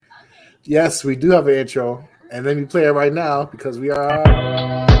Yes, we do have an intro, and let me play it right now because we are.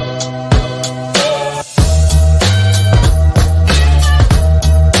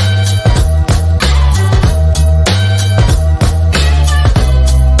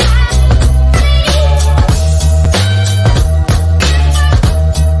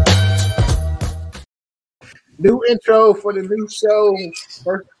 New intro for the new show,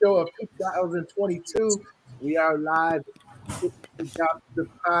 first show of 2022. We are live. We got the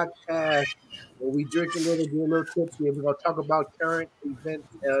podcast where we drink a little, get a little tipsy, and we're gonna talk about current events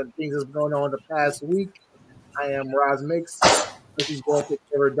and things that's going on the past week. I am Roz Mix. This is going to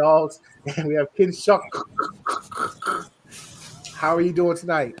Trevor Dogs, and we have Ken Shuck. How are you doing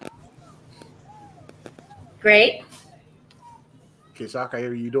tonight? Great. Ken Shuck, how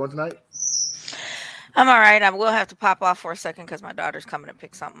are you doing tonight? I'm all right. I will have to pop off for a second because my daughter's coming to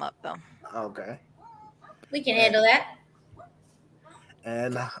pick something up, though. Okay. We can handle that.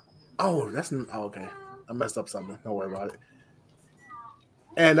 And okay. I messed up something. Don't worry about it.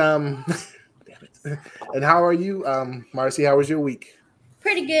 And damn it. And how are you, Marcy? How was your week?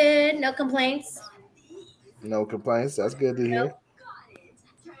 Pretty good. No complaints. No complaints. That's good to hear. Nope.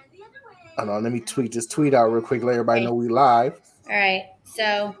 Hold on, let me tweet this tweet out real quick. Let everybody know we live. All right.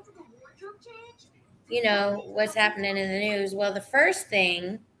 So, you know what's happening in the news. Well, the first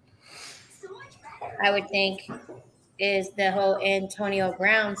thing I would think is the whole Antonio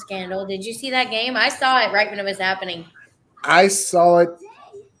Brown scandal. Did you see that game? I saw it right when it was happening. I saw it.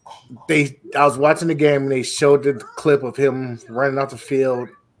 I was watching the game and they showed the clip of him running off the field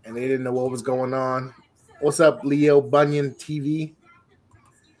and they didn't know what was going on. What's up, Leo Bunyan TV?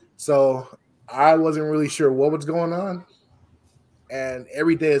 So I wasn't really sure what was going on. And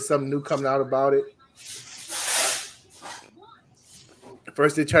every day is something new coming out about it.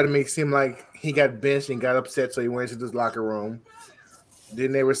 First, they tried to make it seem like he got benched and got upset, so he went into his locker room.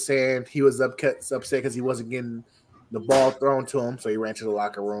 Then they were saying he was upset because he wasn't getting the ball thrown to him, so he ran to the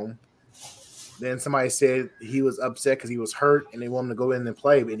locker room. Then somebody said he was upset because he was hurt, and they wanted him to go in and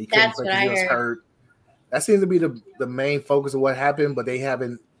play, but he couldn't play because he was hurt. That seems to be the main focus of what happened, but they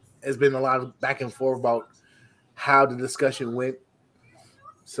haven't. There's been a lot of back and forth about how the discussion went.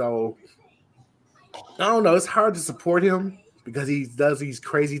 So I don't know. It's hard to support him because he does these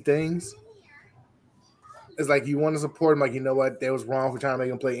crazy things. It's like you want to support him, like, you know what, that was wrong for trying to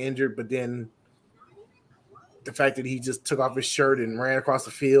make him play injured, but then the fact that he just took off his shirt and ran across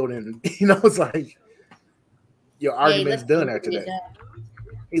the field, and it's like your argument's done after that.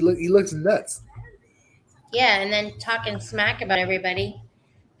 He looks nuts. Yeah, and then talking smack about everybody.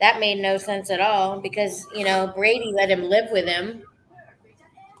 That made no sense at all because, Brady let him live with him.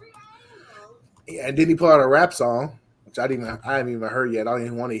 Yeah, and then he put out a rap song, which I haven't even heard yet. I don't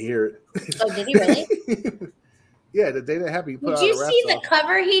even want to hear it. Oh, did he really? Yeah, the day that happened, he put out a rap song. Did you see the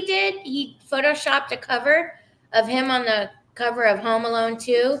cover he did? He photoshopped a cover of him on the cover of Home Alone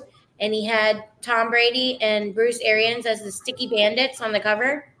 2, and he had Tom Brady and Bruce Arians as the Sticky Bandits on the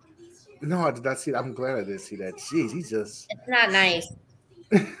cover. No, I did not see that. I'm glad I didn't see that. Jeez, he's just... It's not nice.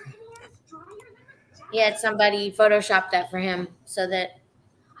 He had somebody Photoshop that for him so that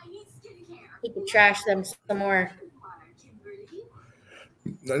he could trash them some more.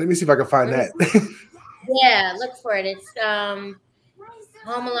 Let me see if I can find that. Yeah, look for it. It's Home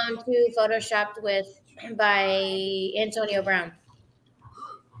Alone 2 photoshopped by Antonio Brown.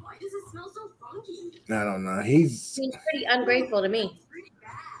 Why does it smell so funky? I don't know. Seems pretty ungrateful to me.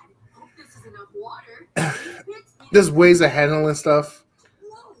 This is enough water. There's ways of handling stuff.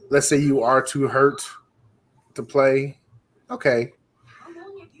 Let's say you are too hurt to play. Okay.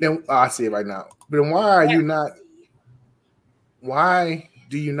 Then I see it right now. But then why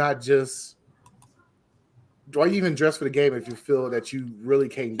do you not just... Why you even dress for the game if you feel that you really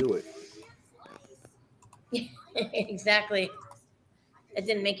can't do it? Exactly. It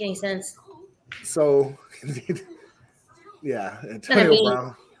didn't make any sense. So, yeah, Antonio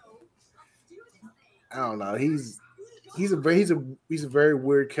Brown. I don't know. He's a very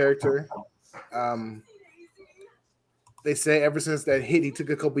weird character. They say ever since that hit he took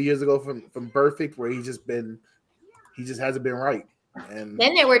a couple years ago from Perfect, where he just hasn't been right. And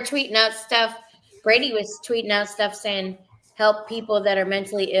then they were tweeting out stuff. Brady was tweeting out stuff saying, help people that are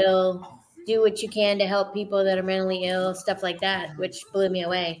mentally ill, do what you can to help people that are mentally ill, stuff like that, which blew me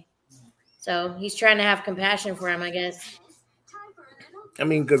away. So he's trying to have compassion for him, I guess. I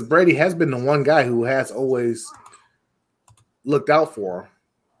mean, because Brady has been the one guy who has always looked out for him.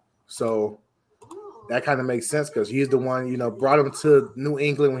 So that kind of makes sense because he's the one, brought him to New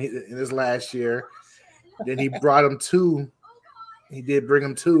England in his last year. Then he did bring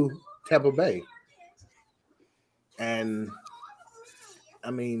him to Tampa Bay. And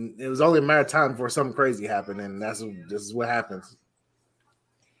I mean, it was only a matter of time before something crazy happened, and this is what happens.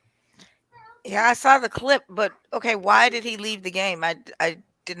 Yeah, I saw the clip, but okay, why did he leave the game? I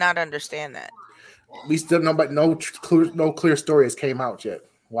did not understand that. We still know, but no clear story has came out yet.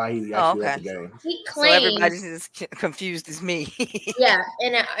 Why he Oh, actually left okay. the game? He So claimed, everybody's as confused as me. yeah,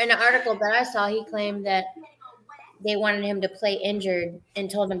 in an article that I saw, he claimed that they wanted him to play injured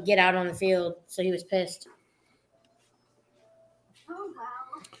and told him get out on the field, so he was pissed. Oh,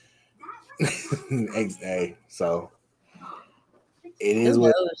 wow. Hey, so it Who is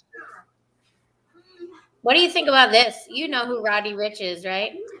what knows? What do you think about this? You know who Roddy Rich is,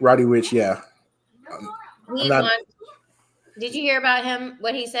 right? Roddy Rich. Yeah, He wants. Did you hear about him?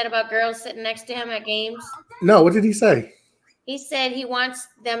 What he said about girls sitting next to him at games? no. What did he say? He said he wants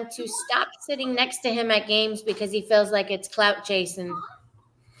them to stop sitting next to him at games because he feels like it's clout chasing.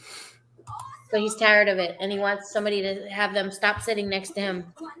 So he's tired of it, and he wants somebody to have them stop sitting next to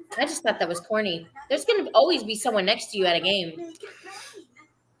him. I just thought that was corny. There's going to always be someone next to you at a game.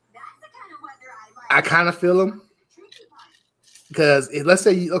 I kind of feel him because let's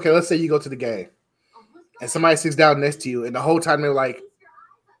say you go to the game and somebody sits down next to you, and the whole time they're like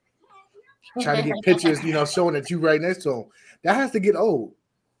trying to get pictures, showing that you right next to them. That has to get old.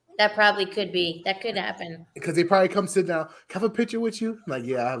 That probably could be. That could happen. Because they probably come sit down. Can I have a picture with you? I'm like,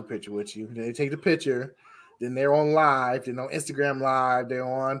 yeah, I have a picture with you. Then they take the picture. Then they're on live. They're on Instagram live. They're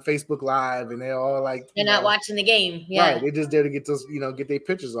on Facebook live, and they're all like, They're not watching the game. Yeah, right. They're just there to get those, get their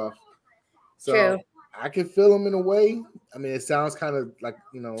pictures off. So true. I can feel them in a way. I mean, it sounds kind of like,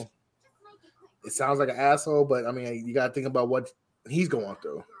 it sounds like an asshole, but I mean, you got to think about what he's going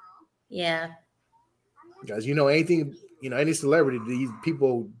through. Yeah. Because anything, any celebrity, these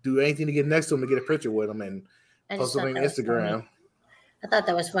people do anything to get next to him to get a picture with them and post them on Instagram. I thought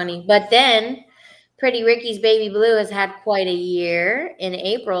that was funny. But then Pretty Ricky's Baby Blue has had quite a year. In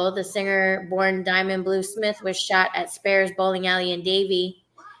April, the singer born Diamond Blue Smith was shot at Spares Bowling Alley in Davie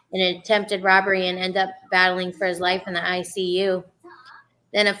in an attempted robbery and ended up battling for his life in the ICU.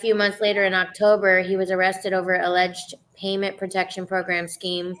 Then a few months later in October, he was arrested over alleged payment protection program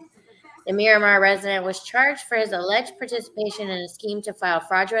scheme. The Miramar resident was charged for his alleged participation in a scheme to file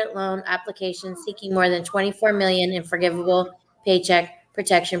fraudulent loan applications seeking more than $24 million in forgivable Paycheck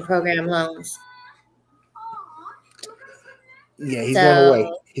Protection Program loans. Yeah, he's going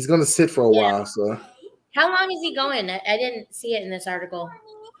away. He's going to sit for a while. So, how long is he going? I didn't see it in this article.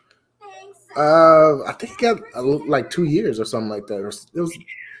 I think he got like 2 years or something like that. It was.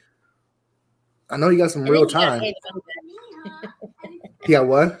 I know he got some real time. Yeah,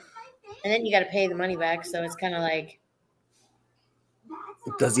 what? And then you got to pay the money back, so it's kind of like.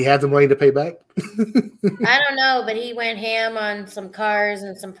 Does he have the money to pay back? I don't know, but he went ham on some cars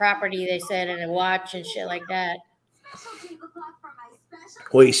and some property, they said, and a watch and shit like that.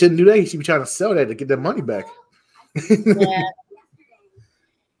 Well, he shouldn't do that. He should be trying to sell that to get that money back. Yeah.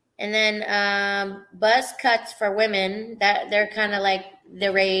 And then buzz cuts for women, that they're kind of like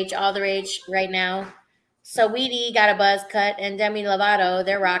all the rage right now. Saweetie got a buzz cut, and Demi Lovato,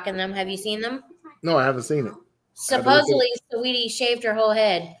 they're rocking them. Have you seen them? No, I haven't seen it. Supposedly, Saweetie shaved her whole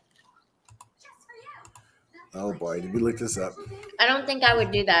head. Oh boy, did we look this up? I don't think I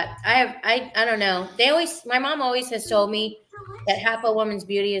would do that. I don't know. My mom always has told me that half a woman's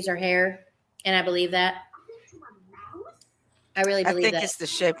beauty is her hair, and I believe that. I really believe that. I think it's the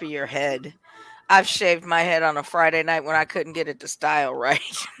shape of your head. I've shaved my head on a Friday night when I couldn't get it to style right.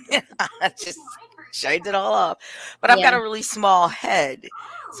 I just shaved it all off. But I've got a really small head,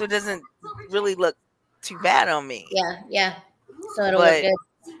 so it doesn't really look too bad on me. Yeah. So it'll look good.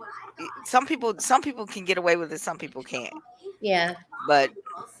 Some people can get away with it, some people can't. Yeah. But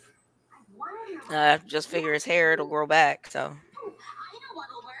just figure his hair, it'll grow back. So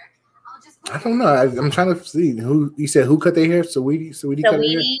I don't know. I'm trying to see who you said who cut their hair. Saweetie cut their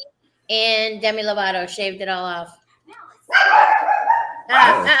hair. And Demi Lovato shaved it all off.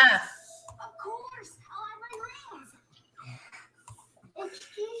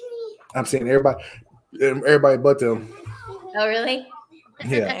 I'm saying everybody but them. Oh, really?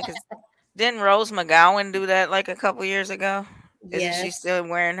 Yeah. Didn't Rose McGowan do that like a couple years ago? Yes. Isn't she still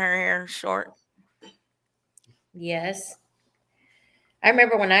wearing her hair short? Yes. I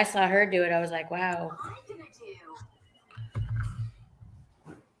remember when I saw her do it, I was like, wow.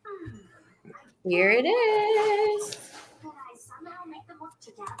 Here it is.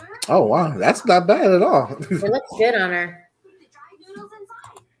 Oh, wow. That's not bad at all. It looks good on her.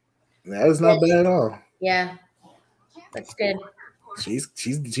 That is not bad at all. Yeah. Looks good. She's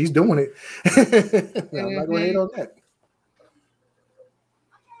doing it. I'm not going to hate on that.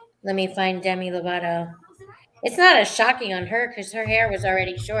 Let me find Demi Lovato. It's not as shocking on her because her hair was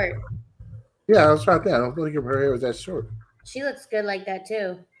already short. Yeah, I was trying to think. I don't think her hair was that short. She looks good like that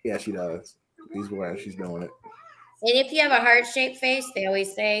too. Yeah, she does. She's doing it. And if you have a heart-shaped face, they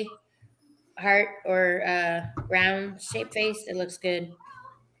always say heart or round-shaped face, it looks good.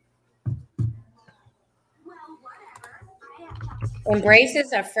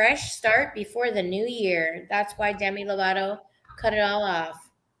 Embraces a fresh start before the new year. That's why Demi Lovato cut it all off.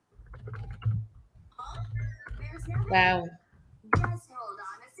 Wow. Just hold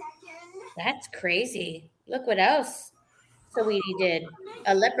on a second. That's crazy. Look what else Saweetie did.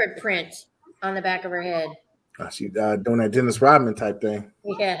 A leopard print on the back of her head. She doing that Dennis Rodman type thing.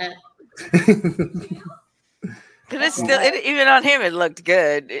 Yeah. Because it's still, even on him, it looked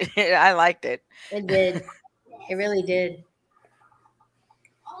good. I liked it. It did. It really did.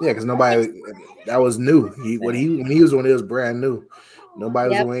 Yeah, because nobody, that was new. When he was doing it was brand new. Nobody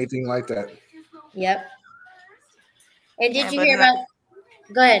was doing anything like that. Yep. And did you hear about?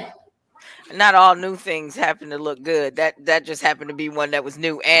 Go ahead. Not all new things happen to look good. That just happened to be one that was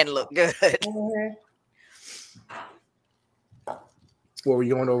new and looked good. Mm-hmm. What were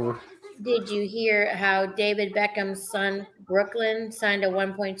you going over? Did you hear how David Beckham's son Brooklyn signed a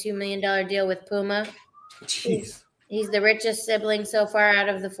 $1.2 million deal with Puma? Jeez. He's the richest sibling so far out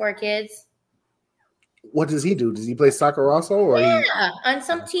of the 4 kids. What does he do? Does he play soccer also? Or on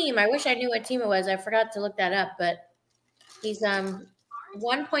some team. I wish I knew what team it was. I forgot to look that up, but he's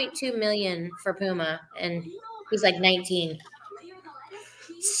 $1.2 million for Puma, and he's like 19.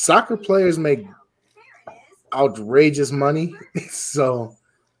 Soccer players make outrageous money. So,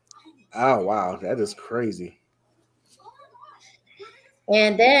 oh wow, that is crazy.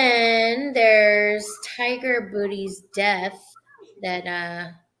 And then there's Tiger Booty's death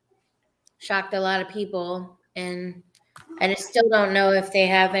that shocked a lot of people, and I just still don't know if they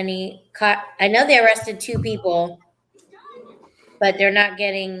have any. I know they arrested 2 people, but they're not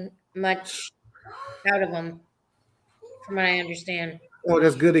getting much out of them, from what I understand. Well,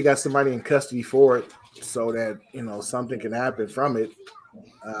 that's good. They got somebody in custody for it, so that something can happen from it.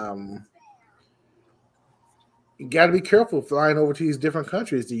 You got to be careful flying over to these different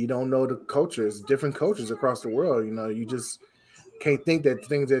countries that you don't know the cultures, different cultures across the world. You just can't think that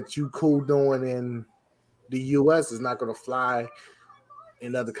things that you cool doing in the U.S. is not going to fly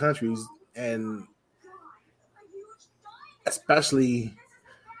in other countries, and especially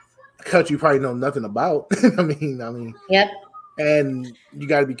a country you probably know nothing about. I mean. Yep. And you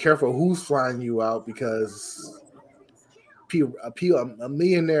got to be careful who's flying you out, because a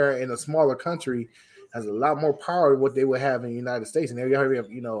millionaire in a smaller country has a lot more power than what they would have in the United States. And they already have,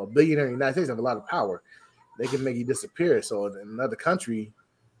 a billionaire in the United States have a lot of power. They can make you disappear. So in another country,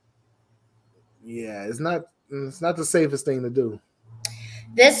 yeah, it's not the safest thing to do.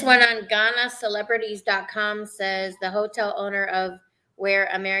 This one on GhanaCelebrities.com says the hotel owner of where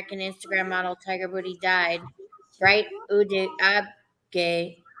American Instagram model Tiger Booty died, Bright Abge,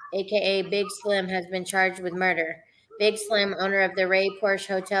 aka Big Slim, has been charged with murder. Big Slim, owner of the Ray Porsche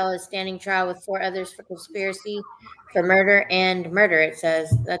Hotel, is standing trial with 4 others for conspiracy for murder and murder. It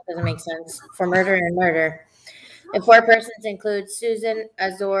says that doesn't make sense. For murder and murder. The 4 persons include Susan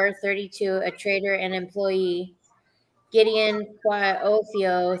Azor, 32, a trader and employee; Gideon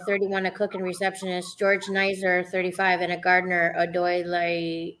Kwaofio, 31, a cook and receptionist; George Nizer, 35, and a gardener; Odoy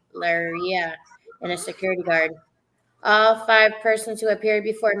Laria, and a security guard. All 5 persons who appeared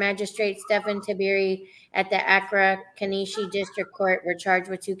before Magistrate Stephen Tiberi at the Accra Kanishi District Court were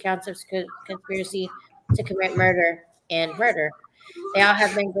charged with 2 counts of conspiracy to commit murder and murder. They all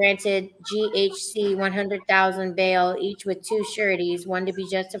have been granted GHC 100,000 bail, each with 2 sureties, one to be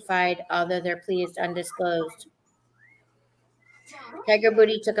justified, although their plea is undisclosed. Tiger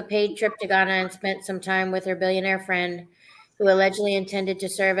Booty took a paid trip to Ghana and spent some time with her billionaire friend, who allegedly intended to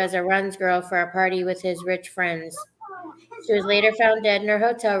serve as a runs girl for a party with his rich friends. She was later found dead in her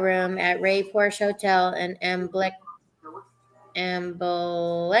hotel room at Ray Porsche Hotel in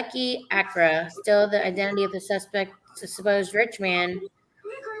Mbeleki, Accra. Still, the identity of the suspect, the supposed rich man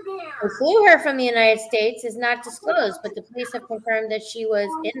who flew her from the United States, is not disclosed, but the police have confirmed that she was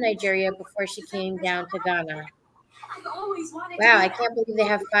in Nigeria before she came down to Ghana. Wow, I can't believe they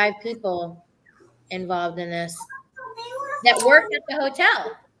have 5 people involved in this that worked at the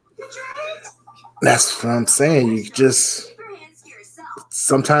hotel. That's what I'm saying. You just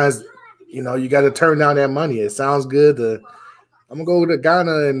sometimes, you got to turn down that money. It sounds good. I'm gonna go to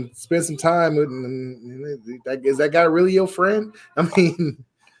Ghana and spend some time with. Is that guy really your friend? I mean,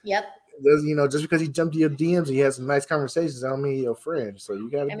 yep. just because he jumped to your DMs, he has some nice conversations. I don't mean your friend. So you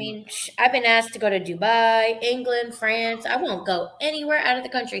got to. I mean, I've been asked to go to Dubai, England, France. I won't go anywhere out of the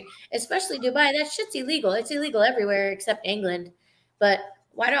country, especially Dubai. That shit's illegal. It's illegal everywhere except England. But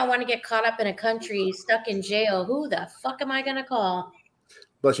why do I want to get caught up in a country stuck in jail? Who the fuck am I gonna call?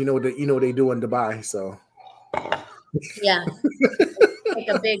 Plus, you know what they do in Dubai. So yeah, take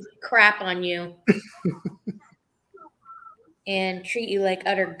a big crap on you and treat you like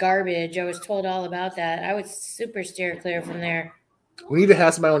utter garbage. I was told all about that. I would super steer clear from there. We need to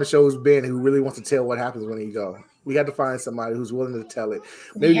have somebody on the show who's been who really wants to tell what happens when you go. We got to find somebody who's willing to tell it.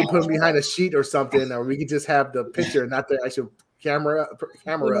 Maybe we can put them behind a sheet or something, or we can just have the picture, not the actual camera up,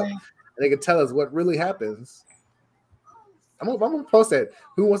 and they can tell us what really happens. I'm gonna post that.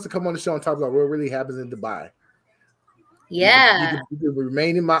 Who wants to come on the show and talk about what really happens in Dubai? Yeah, you can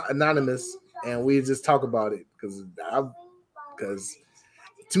remain anonymous, and we just talk about it because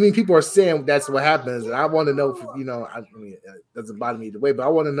too many people are saying that's what happens, and I want to know. I mean, it doesn't bother me either way, but I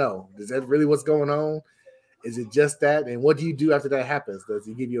want to know: is that really what's going on? Is it just that? And what do you do after that happens? Does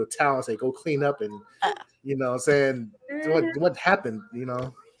he give you a towel and say, "Go clean up"? And saying what happened?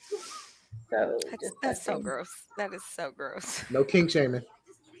 So that's so gross. That is so gross. No kink shaming.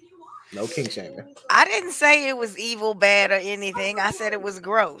 No kink shaming. I didn't say it was evil, bad, or anything. I said it was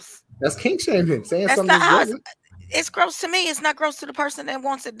gross. That's kink shaming. Saying that's something it's gross to me. It's not gross to the person that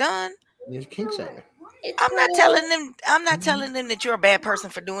wants it done. It's kink shaming. I'm not telling them that you're a bad person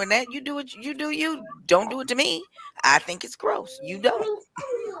for doing that. You do it. You do you. Don't do it to me. I think it's gross. You don't.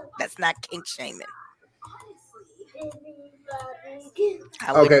 That's not kink shaming.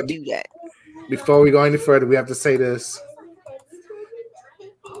 I wouldn't do that. Before we go any further, we have to say this.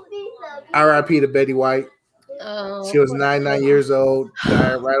 R.I.P. to Betty White. Oh. She was 99 years old.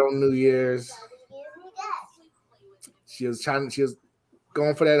 Died right on New Year's. She was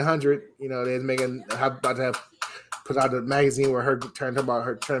going for that 100. They was about to have put out a magazine where her turning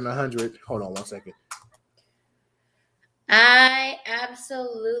 100. Hold on one second. I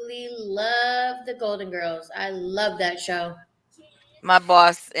absolutely love the Golden Girls. I love that show. My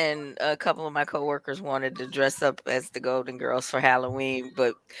boss and a couple of my coworkers wanted to dress up as the Golden Girls for Halloween,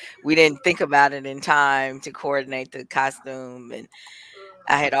 but we didn't think about it in time to coordinate the costume, and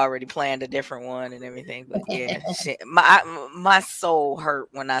I had already planned a different one and everything. But yeah, my soul hurt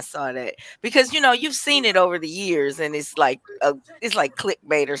when I saw that, because you've seen it over the years, and it's like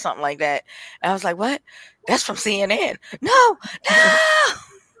clickbait or something like that. And I was like, "What? That's from CNN? No!"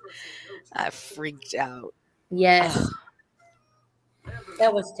 I freaked out. Yes. Ugh.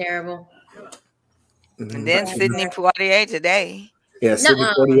 That was terrible. And then Sidney Poitier today. Yeah, Sidney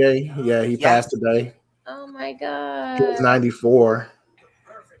Poitier. Yeah, he passed today. Oh my God. He was 94.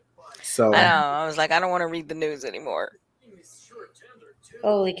 So I know. I was like, I don't want to read the news anymore.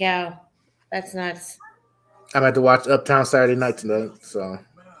 Holy cow. That's nuts. I'm about to watch Uptown Saturday Night tonight. So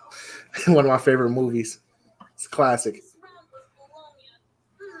one of my favorite movies. It's a classic.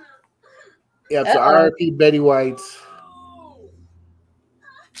 Yeah, so R.I.P. Betty White.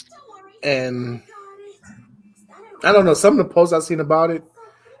 And I don't know, some of the posts I've seen about it,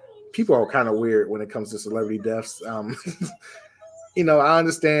 people are kind of weird when it comes to celebrity deaths. I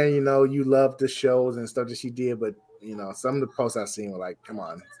understand, you love the shows and stuff that she did, but some of the posts I've seen were like, come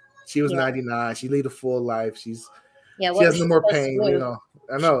on, she was 99, she lived a full life, she has no more pain,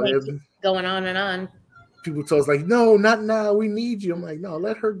 I know going on and on. People told us like, no, not now, we need you. I'm like, no,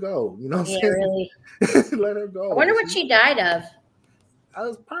 let her go. Really. Let her go. I wonder what she died of. I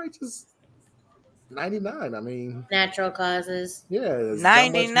was probably just 99. I mean, natural causes. Yeah,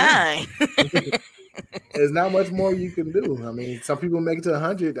 99. There's not much more you can do. I mean, some people make it to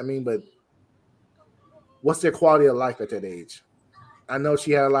 100. I mean, but what's their quality of life at that age? I know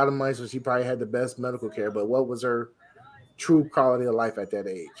she had a lot of money, so she probably had the best medical care. But what was her true quality of life at that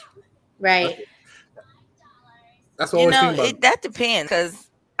age? Right. That's what I was that depends, because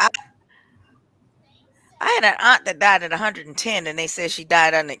I had an aunt that died at 110, and they said she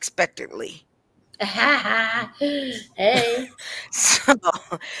died unexpectedly. Hey. So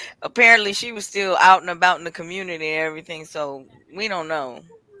apparently she was still out and about in the community and everything, so we don't know.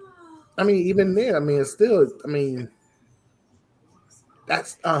 I mean, even then, it's still,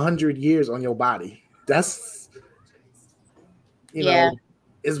 that's 100 years on your body. That's, you know,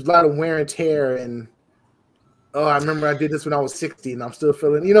 it's a lot of wear and tear, and I remember I did this when I was 60 and I'm still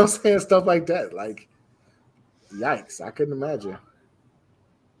feeling, you know what I'm saying, stuff like that. Like, yikes, I couldn't imagine.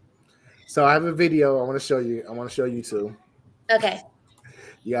 So I have a video I want to show you. I want to show you too. Okay.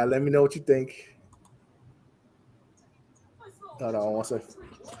 Yeah, let me know what you think. Hold on one second.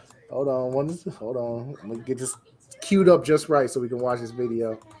 Hold on. I'm gonna get this queued up just right so we can watch this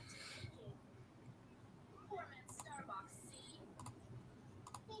video.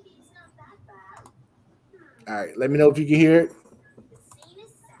 All right, let me know if you can hear it.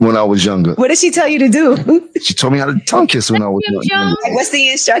 When I was younger, What did she tell you to do? she told me how to tongue kiss when I was Jim younger. Jones? Like, what's the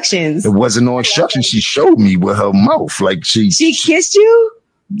instructions? It wasn't no instruction. She showed me with her mouth. Like She kissed you?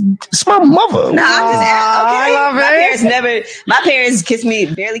 it's my mother. No, I'm just I love it. My parents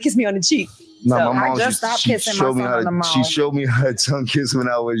barely kissed me on the cheek. No, So, my I mom just stopped she kissing my showed me son how on the to. She mouth. showed me how to tongue kiss when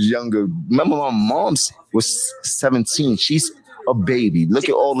I was younger. Remember, my mom was 17. She's a baby. Look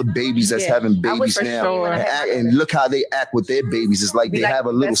at all the babies that's Yeah, having I was babies for now, sure. and look how they act with their babies. It's like Be they like have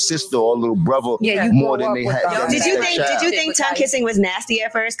a little best sister or a little brother Yeah, you more grow than up they with have. them. than Did you their think child. tongue kissing was nasty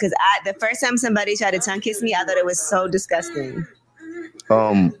at first? Because the first time somebody tried to tongue kiss me, I thought it was so disgusting.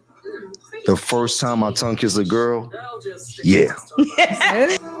 The first time I tongue kissed a girl, yeah.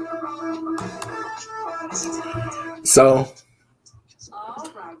 So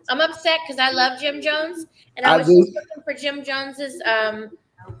I'm upset because I love Jim Jones, and I I was do. just looking for Jim Jones's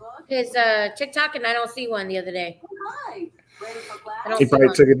his TikTok, and I don't see one the other day. I don't he see probably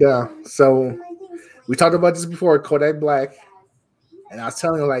one. took it down. So we talked about this before, Kodak Black, and I was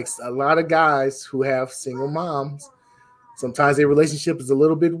telling you, like, a lot of guys who have single moms, sometimes their relationship is a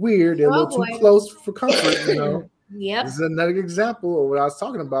little bit weird. They're a Oh, little too boy. close for comfort, you know. Yep. This is another example of what I was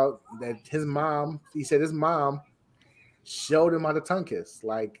talking about. That his mom, he said his mom showed him how to tongue kiss.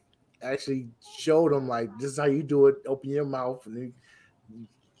 Like, actually showed him, like, this is how you do it. Open your mouth. And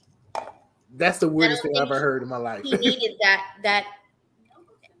that's the weirdest thing I've ever heard in my life. He needed that.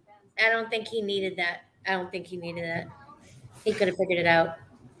 I don't think he needed that. He could have figured it out.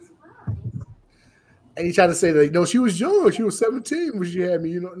 And he tried to say that, she was young. She was 17 when she had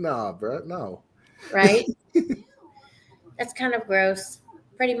me. Nah, bro, no. Right? That's kind of gross.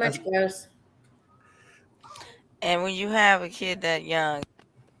 Pretty much gross. And when you have a kid that young,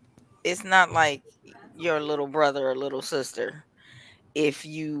 it's not like your little brother or little sister. If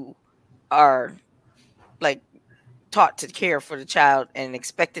you are like taught to care for the child and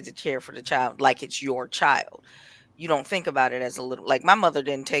expected to care for the child like it's your child, you don't think about it as a little. Like my mother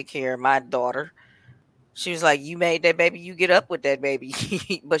didn't take care of my daughter. She was like, you made that baby, you get up with that baby.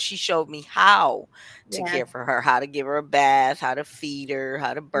 But she showed me how to care for her, how to give her a bath, how to feed her,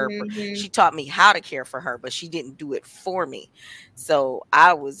 how to burp her. She taught me how to care for her, but she didn't do it for me. So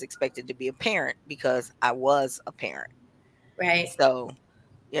I was expected to be a parent because I was a parent. Right. So,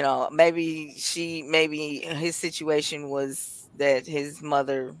 maybe his situation was that his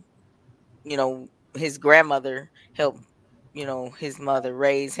mother, his grandmother helped his mother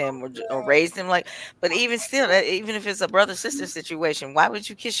raise him or raised him like, but even still, even if it's a brother sister situation, why would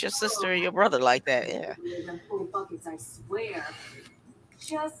you kiss your sister or your brother like that? Yeah.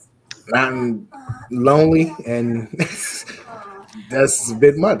 I'm lonely, and that's a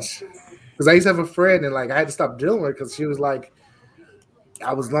bit much. Because I used to have a friend, and like I had to stop dealing with her because she was like,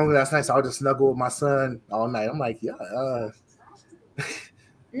 I was lonely last night, so I'll just snuggle with my son all night. I'm like, yeah.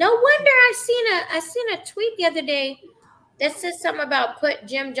 No wonder I seen a tweet the other day that says something about put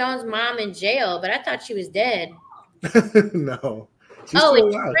Jim Jones' mom in jail, but I thought she was dead. No. It's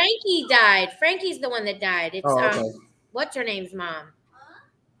Frankie died. Frankie's the one that died. It's okay. What's her name's mom?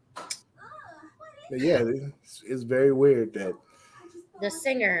 But yeah, it's very weird that the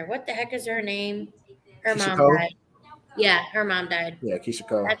singer. What the heck is her name? Her Keisha mom Cole? died. Yeah, her mom died. Yeah, Keisha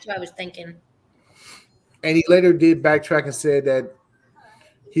Cole. That's what I was thinking. And he later did backtrack and said that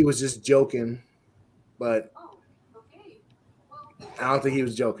he was just joking, but I don't think he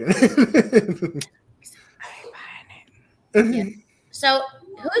was joking. Yeah. So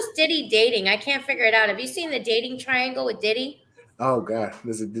who's Diddy dating? I can't figure it out. Have you seen the dating triangle with Diddy? Oh God,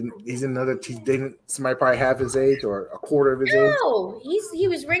 he's dating somebody probably half his age or a quarter of his age. No, he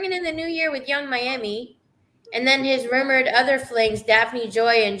was ringing in the new year with Young Miami, and then his rumored other flings, Daphne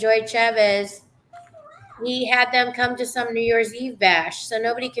Joy and Joy Chavez. He had them come to some New Year's Eve bash, so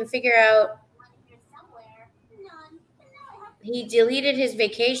nobody can figure out. He deleted his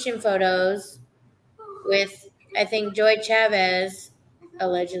vacation photos with, I think, Joy Chavez,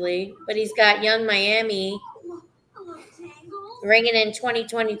 allegedly, but he's got Young Miami ringing in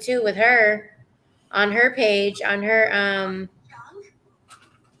 2022 with her on her page, on her,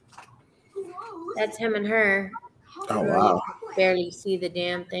 that's him and her. Oh, wow. Barely see the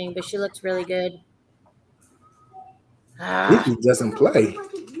damn thing, but she looks really good. He doesn't play.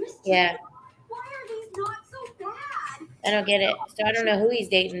 Yeah. I don't get it. So I don't know who he's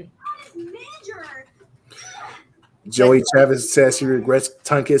dating. Joey Chavez says she regrets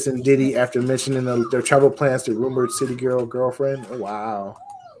tongue kissing Diddy after mentioning their travel plans to rumored city girlfriend. Oh, wow.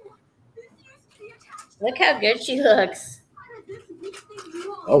 Look how good she looks.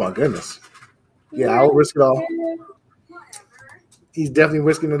 Oh, my goodness. Yeah, I'll risk it all. He's definitely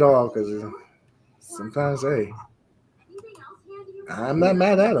risking it all because sometimes, hey, I'm not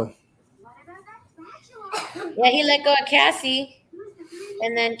mad at him. Yeah, he let go of Cassie,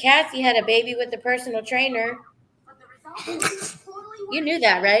 and then Cassie had a baby with the personal trainer. You knew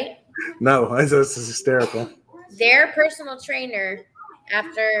that, right? No, it's just hysterical. Their personal trainer,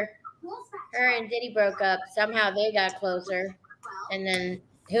 after her and Diddy broke up, somehow they got closer, and then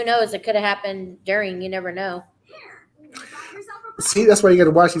who knows? It could have happened during. You never know. See, that's why you got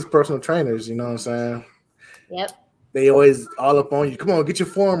to watch these personal trainers. You know what I'm saying? Yep. They always all up on you. Come on, get your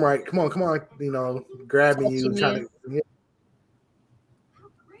form right. Come on. You know, grabbing you and trying to. Yeah.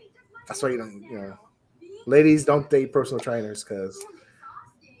 That's why you don't. You know, ladies don't date personal trainers because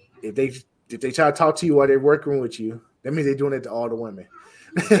if they try to talk to you while they're working with you, that means they're doing it to all the women.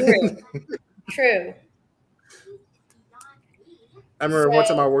 True. I remember one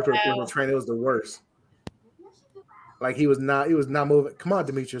time I worked with a personal trainer. It was the worst. Like he was not moving. Come on,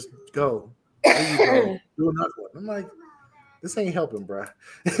 Demetrius, go. There you go. Do another one. I'm like, this ain't helping, bro.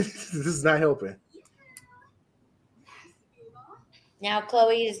 This is not helping. Now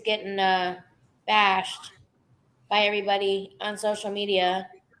Chloe is getting bashed by everybody on social media,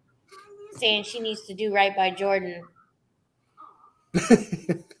 saying she needs to do right by Jordan.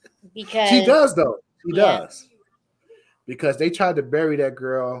 Because she does, though. She does. Because they tried to bury that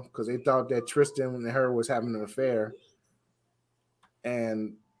girl because they thought that Tristan and her was having an affair.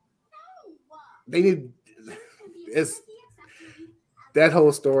 And that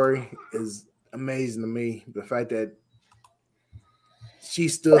whole story is amazing to me. The fact that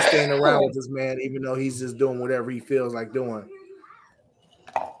she's still staying around with this man, even though he's just doing whatever he feels like doing.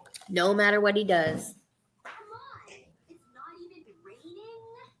 No matter what he does.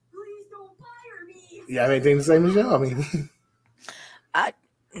 Yeah, anything to say, Michelle? I mean,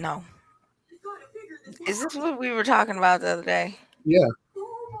 no. Is this what we were talking about the other day? Yeah.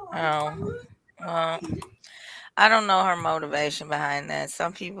 Oh, I don't know her motivation behind that.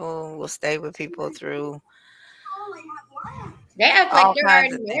 Some people will stay with people through. They act like they're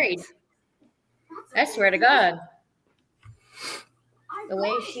already married. I swear to God. The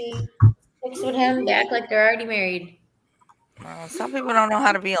way she sticks with him, they act like they're already married. Some people don't know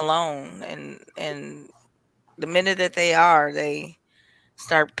how to be alone, and the minute that they are, they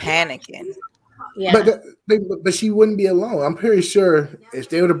start panicking. Yeah. But she wouldn't be alone. I'm pretty sure if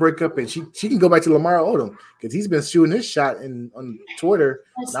they were to break up, and she can go back to Lamar Odom because he's been shooting his shot on Twitter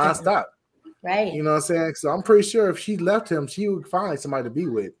nonstop. Right. You know what I'm saying? So I'm pretty sure if she left him, she would find somebody to be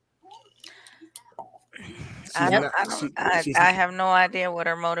with. I have no idea what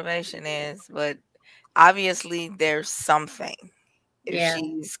her motivation is, but obviously there's something. If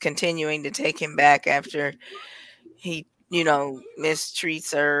she's continuing to take him back after he,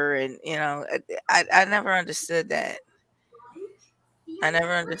 mistreats her, and I never understood that. I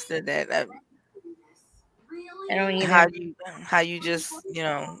don't either. How you just,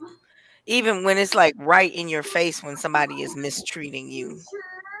 even when it's like right in your face when somebody is mistreating you,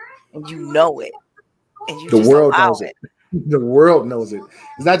 and you know it, and you the just world allow knows it. The world knows it.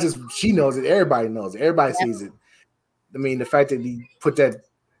 It's not just she knows it. Everybody knows it. Everybody sees it. I mean, the fact that he put that,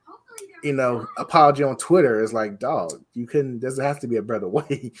 apology on Twitter is like, dog, you couldn't. Doesn't have to be a better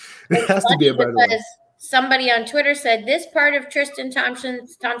way. There has to be a better way. Somebody on Twitter said this part of Tristan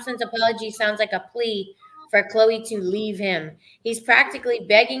Thompson's apology sounds like a plea for Chloe to leave him. He's practically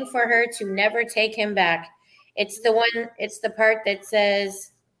begging for her to never take him back. It's the part that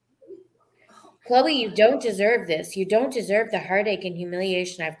says, Chloe, you don't deserve this. You don't deserve the heartache and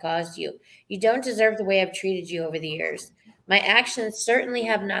humiliation I've caused you. You don't deserve the way I've treated you over the years. My actions certainly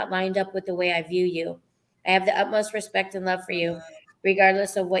have not lined up with the way I view you. I have the utmost respect and love for you,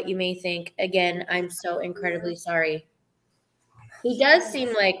 regardless of what you may think. Again, I'm so incredibly sorry. He does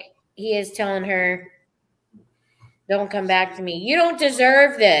seem like he is telling her, don't come back to me. You don't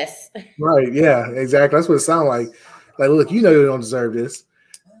deserve this. Right, yeah, exactly. That's what it sounds like. Like, look, you don't deserve this.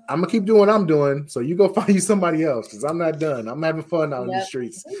 I'm going to keep doing what I'm doing, so you go find you somebody else because I'm not done. I'm having fun out in the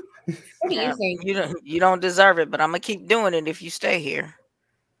streets. What do you think? You don't deserve it, but I'm going to keep doing it if you stay here.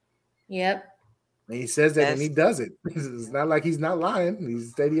 Yep. And he says that and he does it. It's not like he's not lying.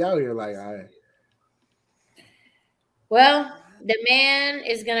 He's steady out here like, all right. Well, the man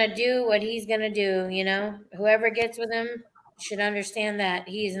is going to do what he's going to do, Whoever gets with him should understand that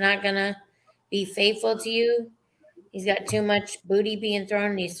he's not going to be faithful to you. He's got too much booty being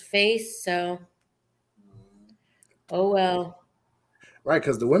thrown in his face, so oh well. Right,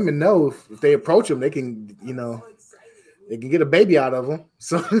 because the women know if they approach him, they can, they can get a baby out of him.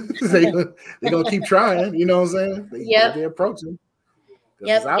 So they're going to keep trying, you know what I'm saying? They approach him.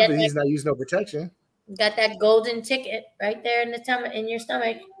 Yep. Obviously, he's not using no protection. Got that golden ticket right there in your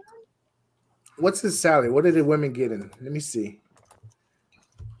stomach. What's his salary? What are the women getting? Let me see.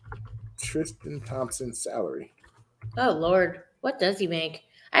 Tristan Thompson's salary. Oh Lord, what does he make?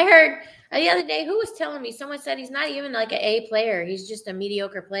 I heard the other day, who was telling me? Someone said he's not even like an A player. He's just a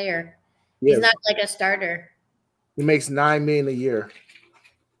mediocre player. Yeah, He's not like a starter. he makes $9 million a year.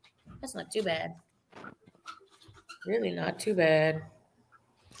 That's not too bad. Really not too bad.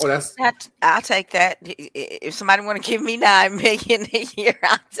 Oh, that's I'll take that. If somebody want to give me $9 million a year,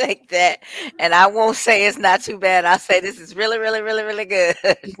 I'll take that. And I won't say it's not too bad. I'll say this is really, really, really, really good.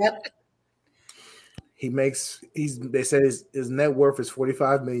 Yep. they said his net worth is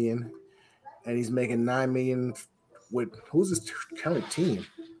 $45 million, and he's making $9 million with who's his current team?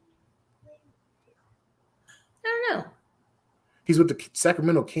 I don't know. He's with the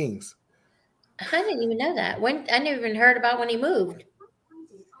Sacramento Kings. I didn't even know that. I never even heard about when he moved.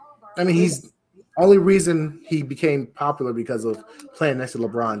 I mean, he's only reason he became popular because of playing next to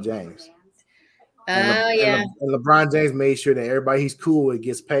LeBron James. Yeah. And LeBron James made sure that everybody he's cool with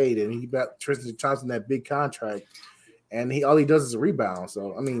gets paid, and he got Tristan Thompson that big contract, and all he does is rebound.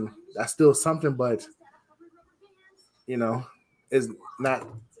 So I mean, that's still something, but is not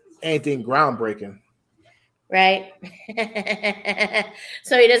anything groundbreaking. Right.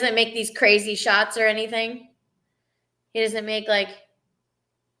 So he doesn't make these crazy shots or anything. He doesn't make like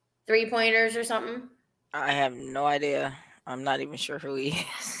 3-pointers or something. I have no idea. I'm not even sure who he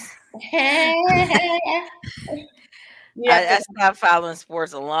is. I stopped following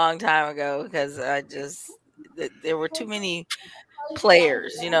sports a long time ago because there were too many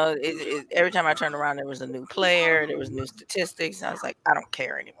players. Every time I turned around, there was a new player, there was new statistics. And I was like, I don't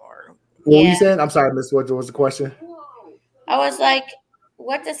care anymore. What you said? I'm sorry, Miss. What was the question? I was like,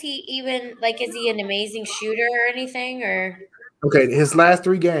 what does he even like? Is he an amazing shooter or anything? Or okay, his last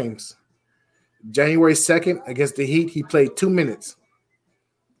 3 games. January 2nd against the Heat, he played 2 minutes.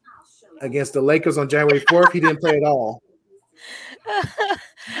 Against the Lakers on January 4th, he didn't play at all.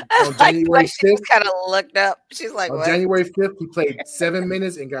 On January 5th, kind of looked up. She's like, on what? January 5th, he played 7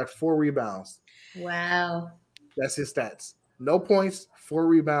 minutes and got 4 rebounds. Wow. That's his stats. No points, 4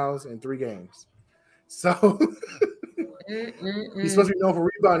 rebounds in 3 games. So he's supposed to be known for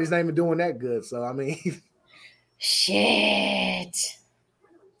rebound. He's not even doing that good. So I mean, shit.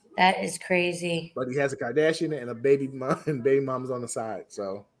 That is crazy. But he has a Kardashian and a baby mom, and baby mom's on the side.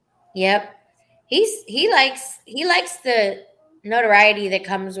 So, yep, he likes the notoriety that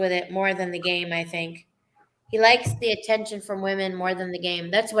comes with it more than the game. I think he likes the attention from women more than the game.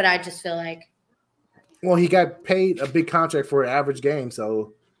 That's what I just feel like. Well, he got paid a big contract for an average game,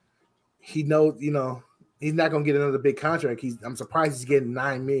 so he knows, he's not gonna get another big contract. I'm surprised he's getting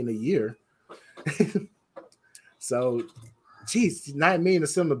 $9 million a year. So. Jeez, $9 million to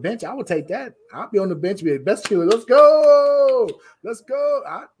sit on the bench. I would take that. I'll be on the bench, be the best cheerleader. Let's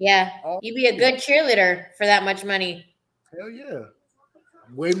go. You'd be a good cheerleader for that much money. Hell yeah.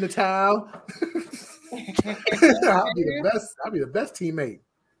 Waving the towel. I'll be the best. I'll be the best teammate.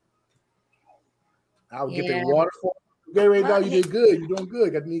 I'll get the water for you. Gatorade, dog, you did good. You're doing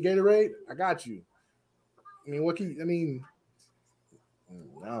good. Got me Gatorade? I got you. I don't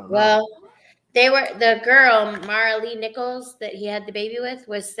know. Well, the girl, Mara Lee Nichols, that he had the baby with,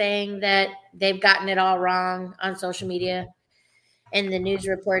 was saying that they've gotten it all wrong on social media. In the news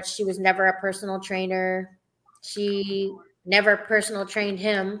reports, she was never a personal trainer. She never personal trained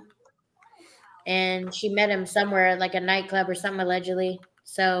him. And she met him somewhere, like a nightclub or something, allegedly.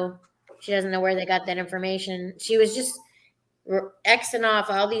 So she doesn't know where they got that information. She was just Xing off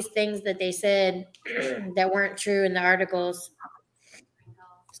all these things that they said that weren't true in the articles.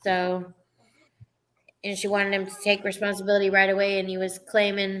 So... and she wanted him to take responsibility right away, and he was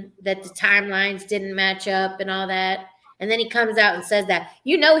claiming that the timelines didn't match up and all that. And then he comes out and says that.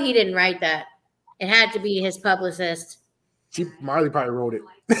 He didn't write that. It had to be his publicist. Marley probably wrote it.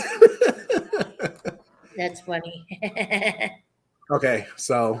 That's funny. Okay,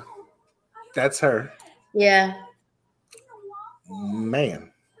 so that's her. Yeah.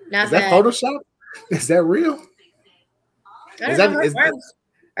 Man. Not is that Photoshop? Is that real? I don't know. Her arms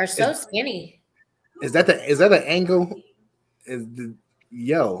are so skinny. Is that an angle?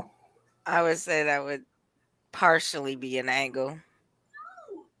 I would say that would partially be an angle.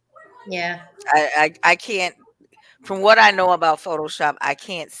 Yeah. I can't, from what I know about Photoshop, I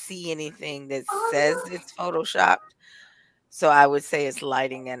can't see anything that says it's Photoshopped. So I would say it's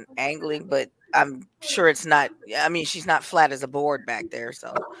lighting and angling, but I'm sure it's not. I mean, she's not flat as a board back there.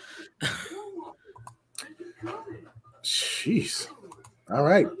 So. Jeez. All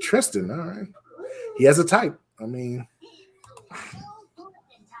right. Tristan. All right. He has a type. I mean,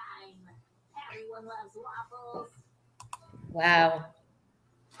 wow.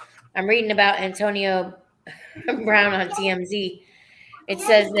 I'm reading about Antonio Brown on TMZ. It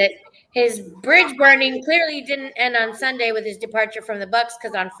says that his bridge burning clearly didn't end on Sunday with his departure from the Bucks,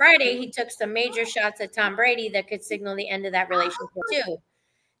 because on Friday he took some major shots at Tom Brady that could signal the end of that relationship too.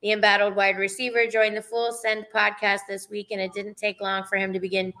 The embattled wide receiver joined the Full Send podcast this week, and it didn't take long for him to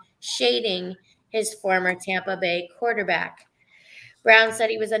begin shading his former Tampa Bay quarterback. Brown said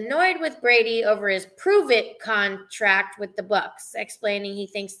he was annoyed with Brady over his prove-it contract with the Bucks, explaining he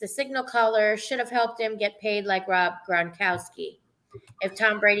thinks the signal caller should have helped him get paid like Rob Gronkowski. If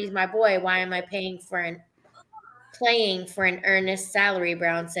Tom Brady's my boy, why am I playing for an earnest salary?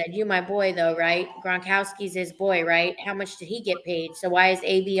 Brown said. You my boy though, right? Gronkowski's his boy, right? How much did he get paid? So why is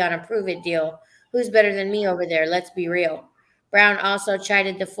AB on a prove-it deal? Who's better than me over there? Let's be real. Brown also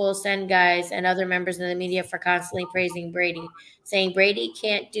chided the Full Send guys and other members of the media for constantly praising Brady, saying Brady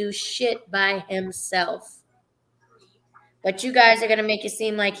can't do shit by himself. But you guys are going to make it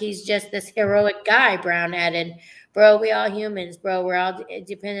seem like he's just this heroic guy, Brown added. Bro, we all humans, bro. We're all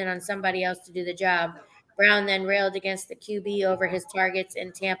dependent on somebody else to do the job. Brown then railed against the QB over his targets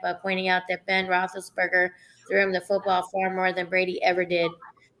in Tampa, pointing out that Ben Roethlisberger threw him the football far more than Brady ever did.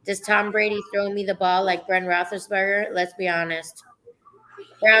 Does Tom Brady throw me the ball like Ben Roethlisberger? Let's be honest.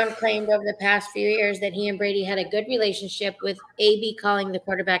 Brown claimed over the past few years that he and Brady had a good relationship, with AB calling the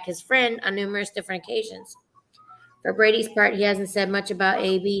quarterback his friend on numerous different occasions. For Brady's part, he hasn't said much about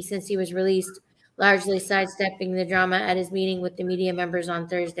AB since he was released, largely sidestepping the drama at his meeting with the media members on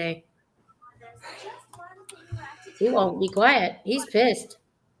Thursday. He won't be quiet. He's pissed.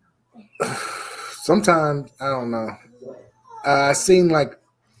 Sometimes, I don't know. It seemed like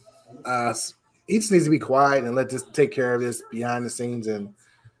he just needs to be quiet and let this take care of this behind the scenes. And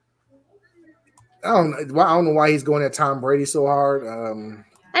I don't know why he's going at Tom Brady so hard. I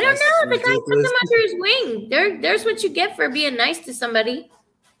don't know. The guy took him under his wing. There's what you get for being nice to somebody.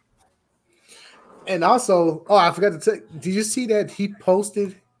 And also, I forgot to tell you, did you see that he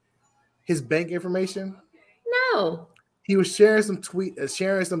posted his bank information? No. He was sharing some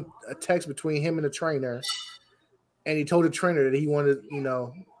text between him and the trainer, and he told the trainer that he wanted,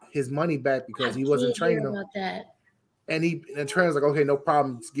 his money back because he wasn't training him. About that. And the trainer's like, okay, no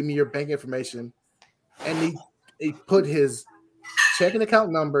problem. Just give me your bank information. And he put his checking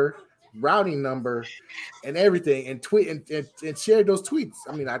account number, routing number, and everything, and tweet and shared those tweets.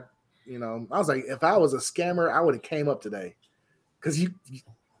 I mean, I was like, if I was a scammer, I would have came up today, because you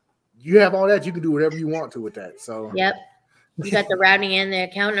have all that. You can do whatever you want to with that. So yep, you got the routing and the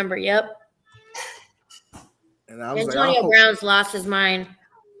account number. Yep. And I was Antonio Brown's lost his mind.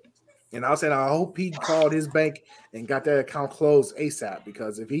 And I said, I hope he called his bank and got that account closed ASAP,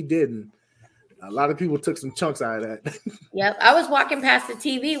 because if he didn't, a lot of people took some chunks out of that. Yep. I was walking past the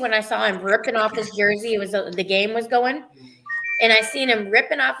TV when I saw him ripping off his jersey. It was the game was going, and I seen him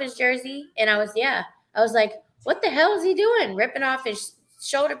ripping off his jersey, and I was like, what the hell is he doing? Ripping off his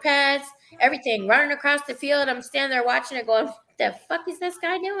shoulder pads, everything, running across the field. I'm standing there watching it going, what the fuck is this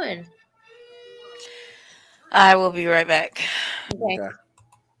guy doing? I will be right back. Okay.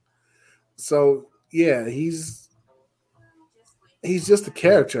 So yeah, he's just a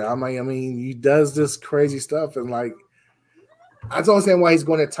character. I mean, he does this crazy stuff, and like, I don't understand why he's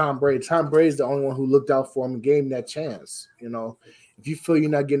going at Tom Brady. Tom Brady's the only one who looked out for him and gave him that chance. If you feel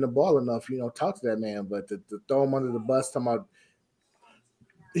you're not getting the ball enough, talk to that man. But to throw him under the bus, talking about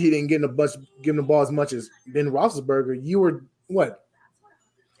he didn't get give him the ball as much as Ben Roethlisberger. You were what,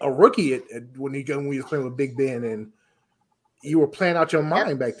 a rookie when he was playing with Big Ben, and you were playing out your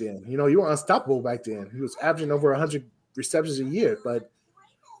mind back then. You were unstoppable back then. He was averaging over 100 receptions a year, but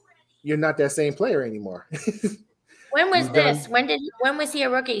you're not that same player anymore. When was this? When was he a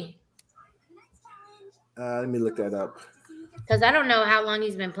rookie? Let me look that up. Because I don't know how long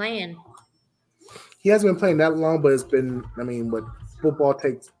he's been playing. He hasn't been playing that long, but it's been, what football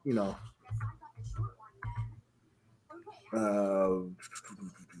takes,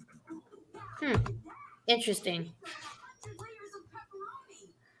 Interesting.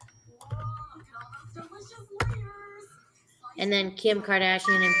 And then Kim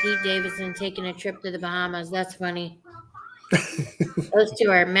Kardashian and Pete Davidson taking a trip to the Bahamas. That's funny. Those two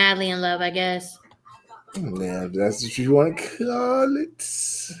are madly in love, I guess. Yeah, that's what you want to call it.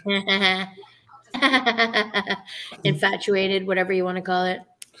 Infatuated, whatever you want to call it.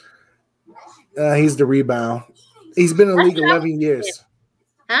 He's the rebound. He's been in the league 11 years.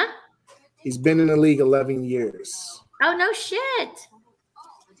 Huh? He's been in the league 11 years. Oh, no shit.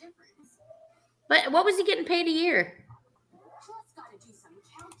 But what was he getting paid a year?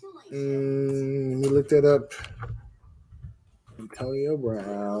 Let me look that up. Antonio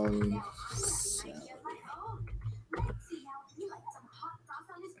Brown.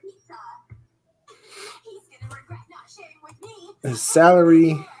 His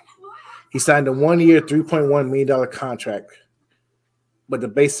salary, he signed a 1 year, $3.1 million contract, but the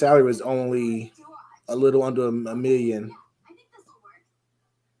base salary was only a little under a million,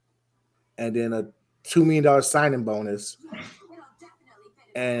 and then a $2 million signing bonus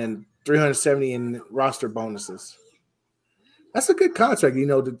and 370 in roster bonuses. That's a good contract, you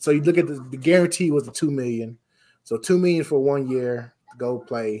know. So you look at the guarantee was the $2 million, so $2 million for 1 year to go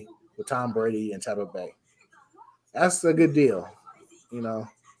play with Tom Brady and Tampa Bay. That's a good deal, you know.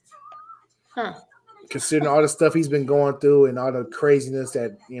 Huh. Considering all the stuff he's been going through and all the craziness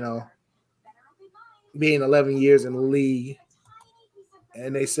that, you know, being 11 years in the league.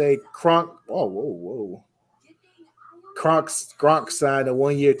 And they say Gronk, Gronk signed a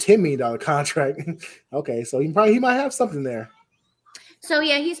 1 year, $10 million contract. Okay, so he might have something there. So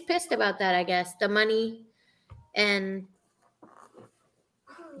yeah, he's pissed about that, I guess. The money, and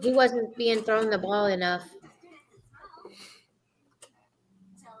he wasn't being thrown the ball enough.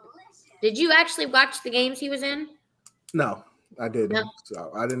 Did you actually watch the games he was in? No, I didn't. No.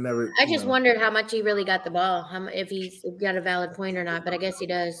 So I didn't ever. I just wondered how much he really got the ball, if he's got a valid point or not, but I guess he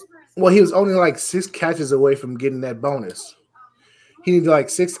does. Well, he was only like 6 catches away from getting that bonus. He needed like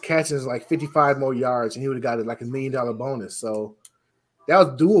 6 catches, like 55 more yards, and he would have got it like $1 million bonus. So that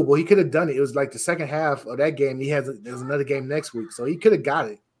was doable. He could have done it. It was like the second half of that game. There's another game next week, so he could have got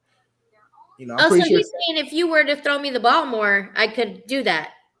it. You know, I'm pretty sure. He's saying if you were to throw me the ball more, I could do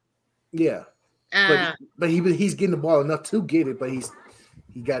that. Yeah, but he's getting the ball enough to get it. But he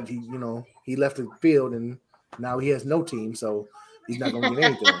left the field and now he has no team, so he's not going to get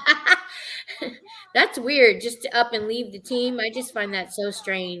anything. That's weird. Just to up and leave the team, I just find that so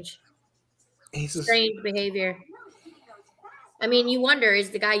strange. Strange behavior. I mean, you wonder, is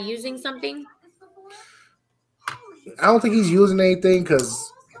the guy using something? I don't think he's using anything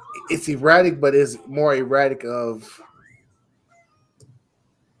because it's erratic, but it's more erratic of.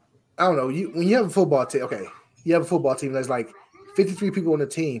 I don't know. When you have a football team, okay, you have a football team that's like 53 people on the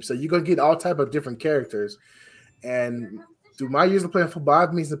team, so you're gonna get all type of different characters. And through my years of playing football,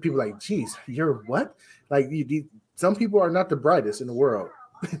 I've met some people like, "Geez, you're what?" Like, some people are not the brightest in the world.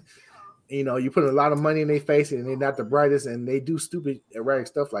 You know, you put a lot of money in their face, and they're not the brightest, and they do stupid, erratic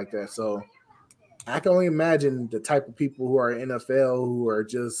stuff like that. So I can only imagine the type of people who are in NFL who are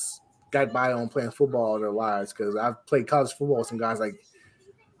just got by on playing football all their lives. Because I've played college football with some guys like.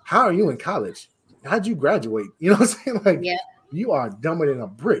 How are you in college? How'd you graduate? You know what I'm saying? Like, You are dumber than a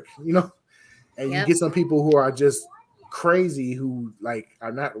brick, you know? And you get some people who are just crazy who, like,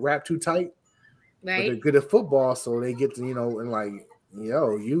 are not wrapped too tight. Right. But they're good at football, so they get to, you know, and like,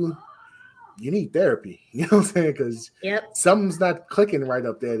 yo, you need therapy. You know what I'm saying? Because something's not clicking right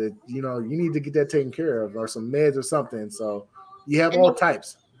up there that, you know, you need to get that taken care of or some meds or something. So you have all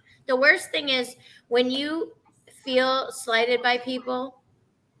types. The worst thing is when you feel slighted by people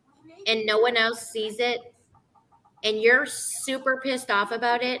and no one else sees it, and you're super pissed off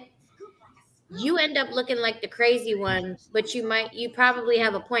about it, you end up looking like the crazy one, but you probably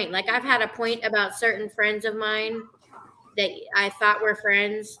have a point. Like, I've had a point about certain friends of mine that I thought were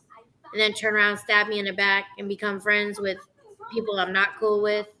friends, and then turn around, stab me in the back, and become friends with people I'm not cool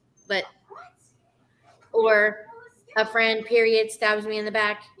with, or a friend, period, stabs me in the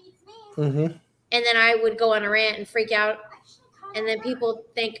back. Mm-hmm. And then I would go on a rant and freak out. And then people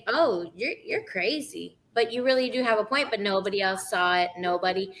think, oh, you're crazy. But you really do have a point, but nobody else saw it.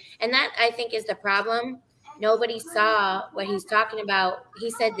 Nobody. And that, I think, is the problem. Nobody saw what he's talking about. He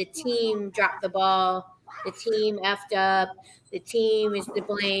said the team dropped the ball. The team effed up. The team is to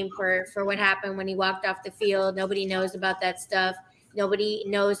blame for what happened when he walked off the field. Nobody knows about that stuff. Nobody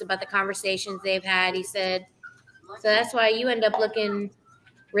knows about the conversations they've had, he said. So that's why you end up looking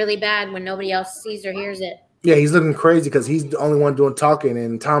really bad when nobody else sees or hears it. Yeah, he's looking crazy because he's the only one doing talking,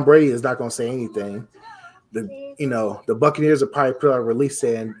 and Tom Brady is not going to say anything. The Buccaneers are probably put out a release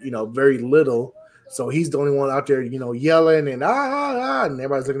saying, very little. So he's the only one out there, yelling and and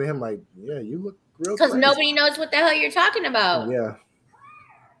everybody's looking at him like, yeah, you look real crazy. Because nobody knows what the hell you're talking about. Yeah.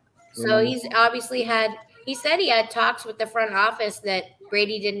 So he's obviously he said he had talks with the front office that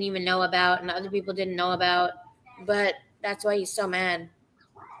Brady didn't even know about and other people didn't know about, but that's why he's so mad.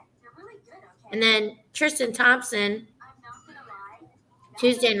 And then Tristan Thompson,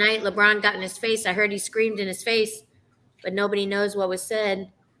 Tuesday night, LeBron got in his face. I heard he screamed in his face, but nobody knows what was said.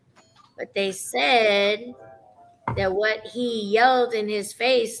 But they said that what he yelled in his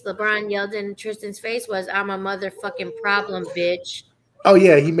face, LeBron yelled in Tristan's face, was, "I'm a motherfucking problem, bitch." Oh,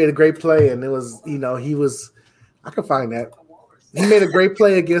 yeah, he made a great play, and it was, I could find that. He made a great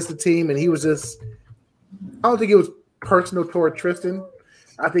play against the team, and he was just, I don't think it was personal toward Tristan.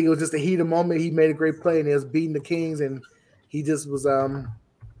 I think it was just a heat of moment. He made a great play and he was beating the Kings, and he just was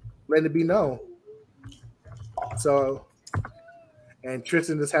letting it be known. So, and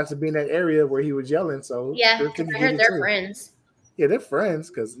Tristan just has to be in that area where he was yelling. So Yeah, Tristan I can heard get it they're too. friends. Yeah, they're friends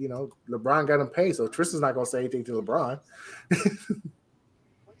because LeBron got him paid, so Tristan's not gonna say anything to LeBron.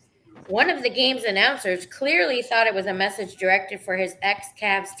 One of the game's announcers clearly thought it was a message directed for his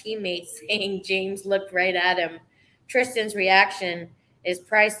ex-Cavs teammates, saying James looked right at him. Tristan's reaction is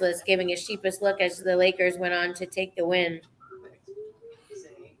priceless, giving a sheepish look as the Lakers went on to take the win.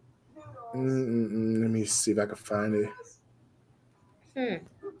 Let me see if I can find it.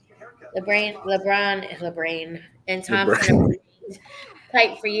 LeBron and Thompson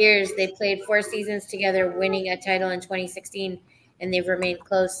tight for years. They played 4 seasons together, winning a title in 2016, and they've remained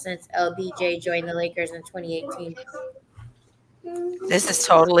close since LBJ joined the Lakers in 2018. This is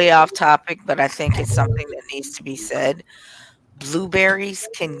totally off topic, but I think it's something that needs to be said. Blueberries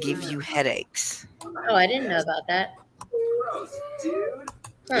can give you headaches. Oh, I didn't know about that.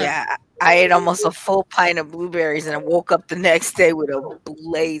 Yeah, I ate almost a full pint of blueberries and I woke up the next day with a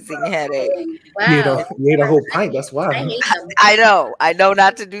blazing headache. Wow. You ate a whole pint. That's I why. hate them. I know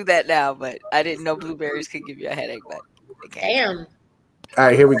not to do that now, but I didn't know blueberries could give you a headache, but they can. Damn. All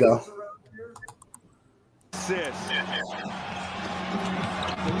right, here we go.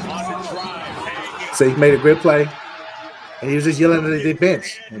 So he made a great play, and he was just yelling at the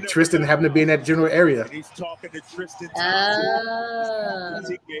bench. And Tristan happened to be in that general area. He's talking to Tristan. Oh.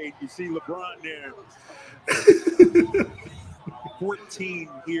 You see LeBron there. 14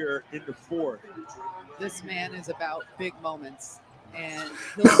 here in the fourth. This man is about big moments, and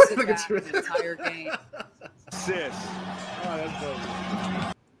he'll sit Look at back you. an entire game. Assist. Oh, that's dope.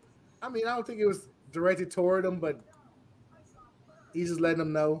 I mean, I don't think it was directed toward him, but he's just letting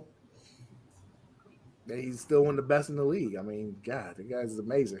them know that he's still one of the best in the league. I mean, God, the guy's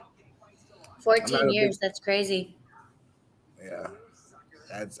amazing. 14 years. That's crazy. Yeah,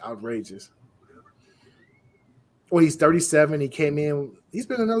 that's outrageous. Well, he's 37. He came in. He's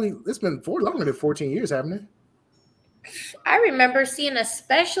been in the league. It's been longer than 14 years, haven't it? I remember seeing a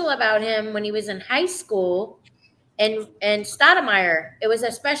special about him when he was in high school, and Stoudemire. It was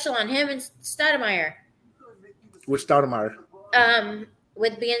a special on him and Stoudemire. Which Stoudemire?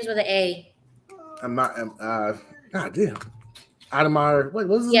 Begins with an A. I'm not. God damn. Stoudemire. What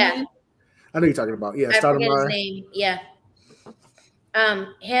was his name? I know you're talking about. Yeah, I forget his Stoudemire. name. Yeah.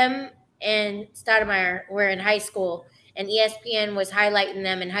 Him and Stoudemire were in high school, and ESPN was highlighting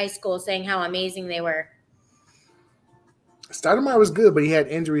them in high school, saying how amazing they were. Stoudemire was good, but he had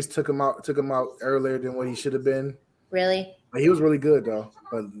injuries took him out earlier than what he should have been. Really? But he was really good though.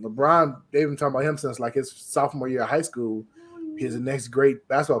 But LeBron, they've been talking about him since like his sophomore year of high school. He's the next great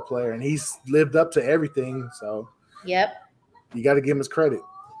basketball player, and he's lived up to everything. So, Yep. you got to give him his credit.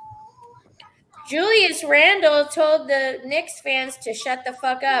 Julius Randle told the Knicks fans to shut the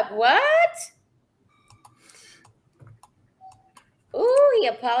fuck up. What? Ooh, he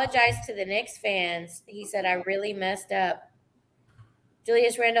apologized to the Knicks fans. He said, I really messed up.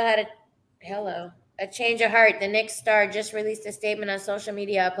 Julius Randle had a change of heart. The Knicks star just released a statement on social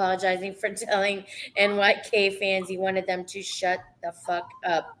media apologizing for telling NYK fans he wanted them to shut the fuck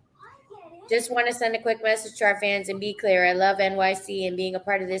up. Just want to send a quick message to our fans and be clear. I love NYC and being a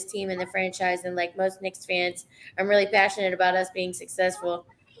part of this team and the franchise. And like most Knicks fans, I'm really passionate about us being successful.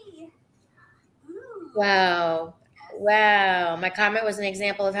 Wow. My comment was an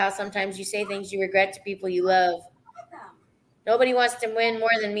example of how sometimes you say things you regret to people you love. Nobody wants to win more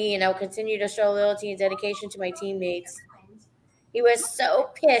than me, and I will continue to show loyalty and dedication to my teammates. He was so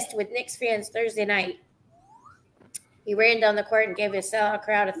pissed with Knicks fans Thursday night. He ran down the court and gave his sellout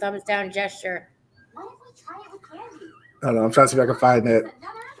crowd a thumbs down gesture. What if we try it with candy? I don't know. I'm trying to see if I can find that. Another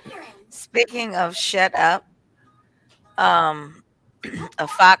appearance. Speaking of shut up, a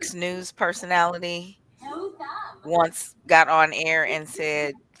Fox News personality No thumb. once got on air and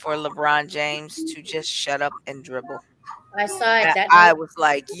said for LeBron James to just shut up and dribble. I saw it that I night. was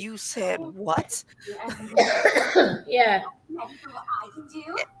like, you said what? Yeah. Ready for what I can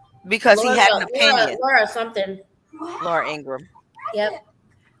do? Because he had an opinion. Laura something. Laura Ingram. Yep.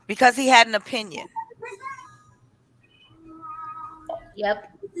 Because he had an opinion. Yep.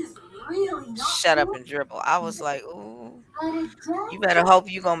 This is really not Shut up and dribble. I was like, ooh, but it does you better hope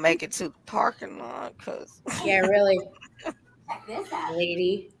you're going to make it to the parking lot. Cause Yeah, really, check this out.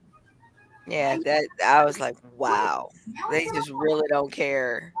 lady. yeah, that I was like, wow. They just really don't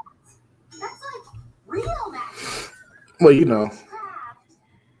care. That's like real magic. Well, you know,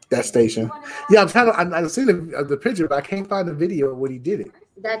 that station. Yeah, I'm trying to. I've seen the picture, but I can't find the video of when he did it.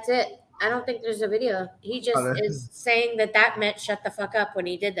 That's it. I don't think there's a video. He just Oh, no. is saying that meant shut the fuck up when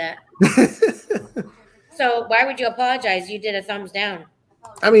he did that. So why would you apologize? You did a thumbs down.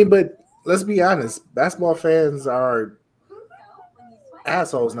 I mean, but let's be honest. Basketball fans are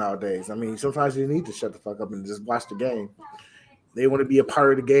assholes nowadays. I mean, sometimes you need to shut the fuck up and just watch the game. They want to be a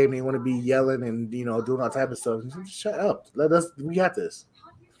part of the game. They want to be yelling and doing all type of stuff. Just shut up. We got this.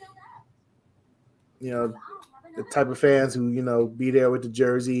 The type of fans who be there with the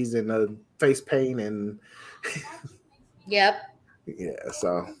jerseys and the face paint and Yep. yeah.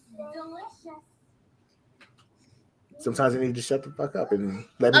 So sometimes they need to shut the fuck up and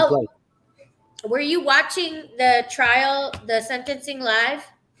let me play. Were you watching the trial, the sentencing live?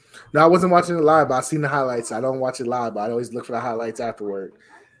 No, I wasn't watching it live, but I seen the highlights. I don't watch it live, but I always look for the highlights afterward.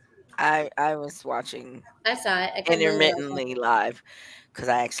 I was watching. I saw it intermittently live because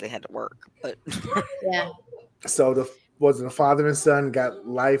I actually had to work. But yeah. So the father and son got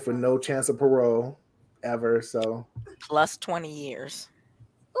life with no chance of parole ever. So plus 20 years.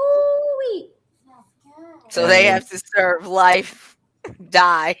 Ooh. So they have to serve life,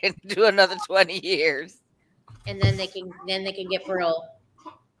 die, and do another 20 years. And then they can get parole.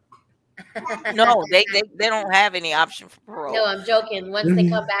 No, they don't have any option for parole. No, I'm joking. Once they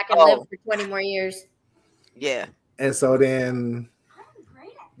come back and live for 20 more years. Yeah. And so then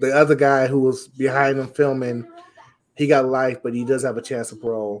the other guy who was behind him filming, he got life, but he does have a chance of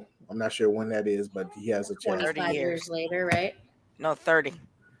parole. I'm not sure when that is, but he has a chance. 25 years later, right? No, 30.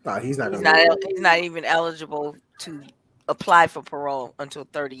 No, he's not. He's not even eligible to apply for parole until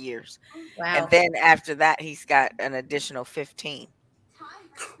 30 years. Wow. And then after that, he's got an additional 15.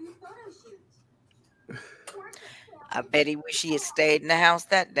 I bet he wish he had stayed in the house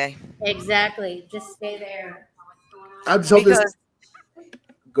that day. Exactly. Just stay there. I just hope this.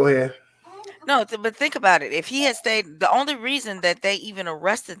 Go ahead. No, but think about it. If he had stayed, the only reason that they even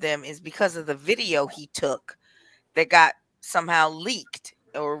arrested them is because of the video he took that got somehow leaked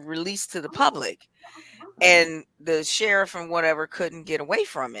or released to the public. And the sheriff and whatever couldn't get away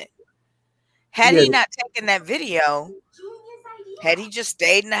from it. Had he not taken that video, had he just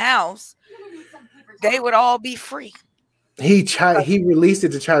stayed in the house, they would all be free. He released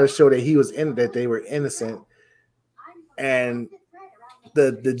it to try to show that that they were innocent, and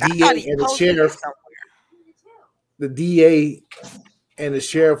the DA and the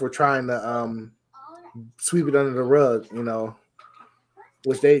sheriff, were trying to sweep it under the rug,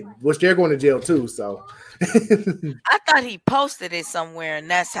 which they're going to jail too. So I thought he posted it somewhere, and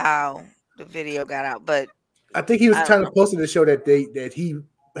that's how the video got out. But I think he was trying to post it to show that he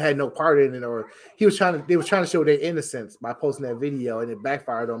had no part in it, or they was trying to show their innocence by posting that video, and it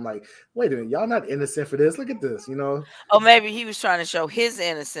backfired on. Like, wait a minute, y'all not innocent for this. Look at this, Oh, maybe he was trying to show his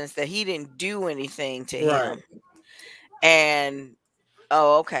innocence, that he didn't do anything to him. And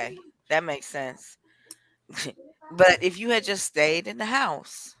okay, that makes sense. But if you had just stayed in the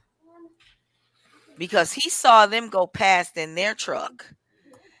house, because he saw them go past in their truck,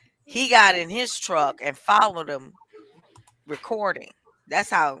 he got in his truck and followed them recording. That's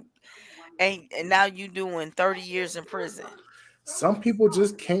how, and now you doing 30 years in prison. Some people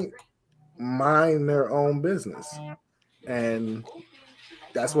just can't mind their own business, and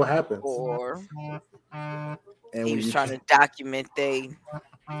that's what happens. And he was trying to document they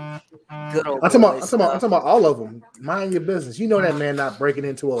good old. I'm talking about all of them. Mind your business. You know that man not breaking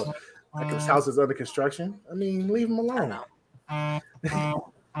into his house is under construction. I mean, leave him alone.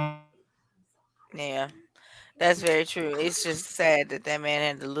 Yeah. That's very true. It's just sad that man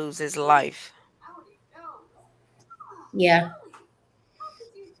had to lose his life. Yeah.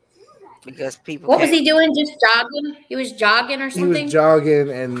 Because people. What was he doing? Just jogging? He was jogging or something? He was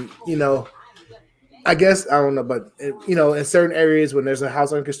jogging, and I guess I don't know, but in certain areas when there's a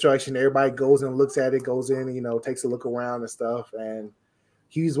house under construction, everybody goes and looks at it, goes in, takes a look around and stuff. And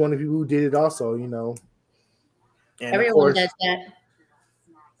he's one of the people who did it also, And everyone does that.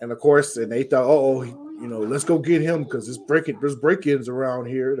 And of course, and they thought, let's go get him because there's break-ins around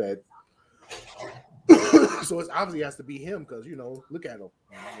here that. So it obviously has to be him because look at him.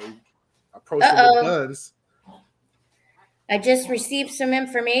 Approach him with guns. I just received some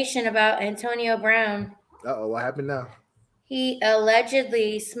information about Antonio Brown. What happened now? He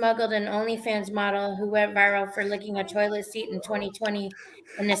allegedly smuggled an OnlyFans model who went viral for licking a toilet seat in 2020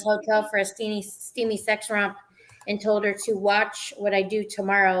 in his hotel for a steamy sex romp, and told her to watch what I do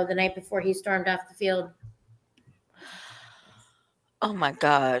tomorrow, the night before he stormed off the field. Oh my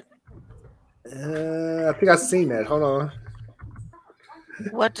God. I think I've seen that. Hold on.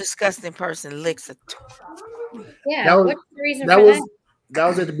 What disgusting person licks a toilet? Yeah, what's the reason for that? That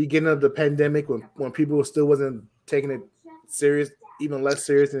was at the beginning of the pandemic when people still wasn't taking it serious, even less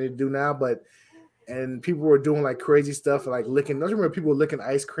serious than they do now. And people were doing like crazy stuff, like licking. Don't you remember people licking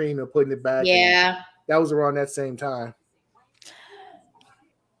ice cream and putting it back? Yeah. That was around that same time.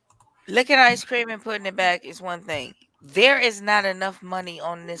 Licking ice cream and putting it back is one thing. There is not enough money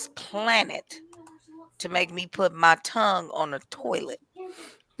on this planet to make me put my tongue on a toilet.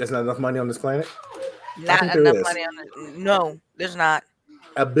 There's not enough money on this planet? Not enough money on it. No, there's not.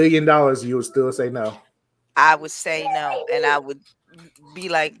 $1 billion, you would still say no. I would say no, and I would be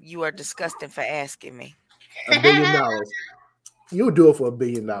like, you are disgusting for asking me. $1 billion. You would do it for $1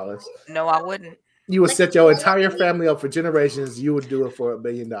 billion. No, I wouldn't. You would set your entire family up for generations. You would do it for $1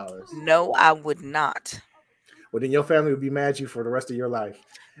 billion. No, I would not. Well, then your family would be mad at you for the rest of your life.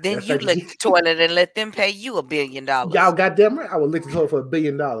 Then you lick the toilet and let them pay you $1 billion. Y'all goddamn right. I would lick the toilet for $1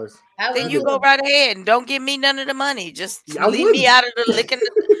 billion. Then you go right ahead and don't give me none of the money. Just leave me out of the licking.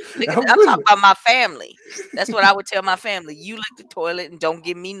 I'm talking about my family. That's what I would tell my family. You lick the toilet and don't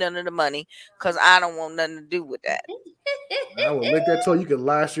give me none of the money because I don't want nothing to do with that. I would lick that toilet. You can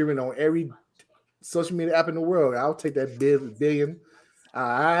live stream it on every social media app in the world. I'll take that billion.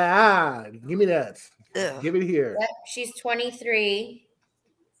 Give me that. Ugh. Give it here. Yep, she's 23.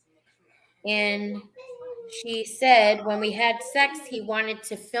 And she said when we had sex, he wanted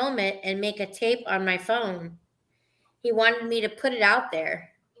to film it and make a tape on my phone. He wanted me to put it out there.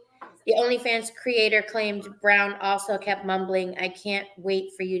 The OnlyFans creator claimed Brown also kept mumbling, I can't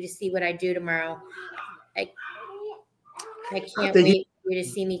wait for you to see what I do tomorrow. I can't wait for you to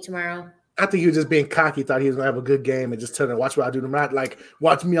see me tomorrow. I think he was just being cocky, thought he was going to have a good game and just tell her, watch what I do tomorrow. Like,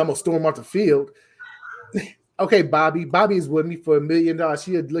 watch me, I'm going to storm off the field. Okay, Bobby. Bobby is with me for $1 million.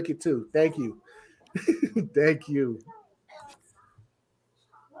 She'll look it too. Thank you. Thank you.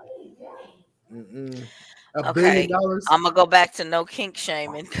 $1 billion. I'm gonna go back to no kink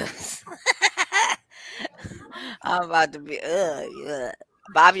shaming because I'm about to be.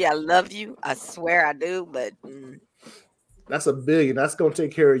 Bobby, I love you. I swear I do, but that's $1 billion. That's gonna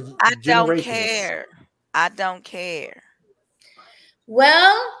take care of I don't care. I don't care.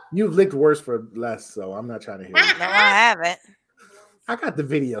 Well, you've licked worse for less, so I'm not trying to hear it. No, I haven't. I got the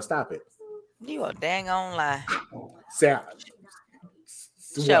video. Stop it. You a dang on lie. Show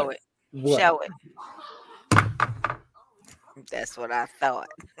it. What? Show it. That's what I thought.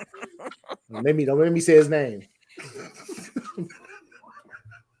 Don't make me say his name.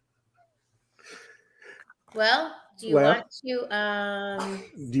 Well, do you want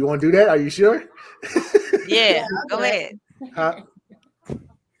to do that? Are you sure? Yeah, go ahead.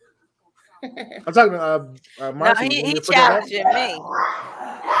 I'm talking about Marcy. No, he challenging me.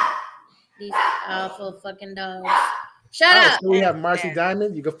 These awful fucking dogs. Shut up. So we have Marcy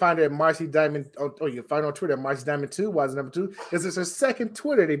Diamond. You can find her at Marcy Diamond. You can find her on Twitter at Marcy Diamond 2. Why is it number 2? Because it's her second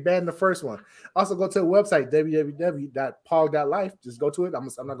Twitter. They banned the first one. Also, go to the website www.pog.life. Just go to it.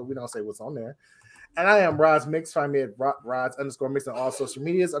 We don't say what's on there. And I am Roz Mix. Find me at Roz_Mix on all social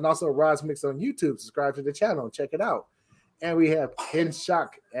medias, and also Roz Mix on YouTube. Subscribe to the channel and check it out. And we have Ken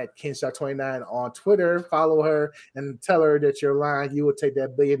Shock at KenShock29 on Twitter. Follow her and tell her that you're lying. You will take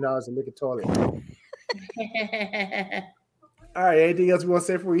that $1 billion and lick a toilet. All right. Anything else we want to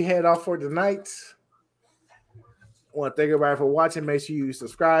say before we head off for tonight? I want to thank everybody for watching. Make sure you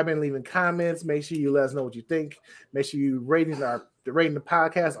subscribe and leaving comments. Make sure you let us know what you think. Make sure you rating the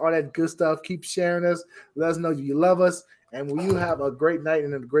podcast, all that good stuff. Keep sharing us. Let us know you love us. And will you have a great night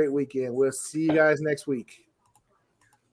and a great weekend. We'll see you guys next week.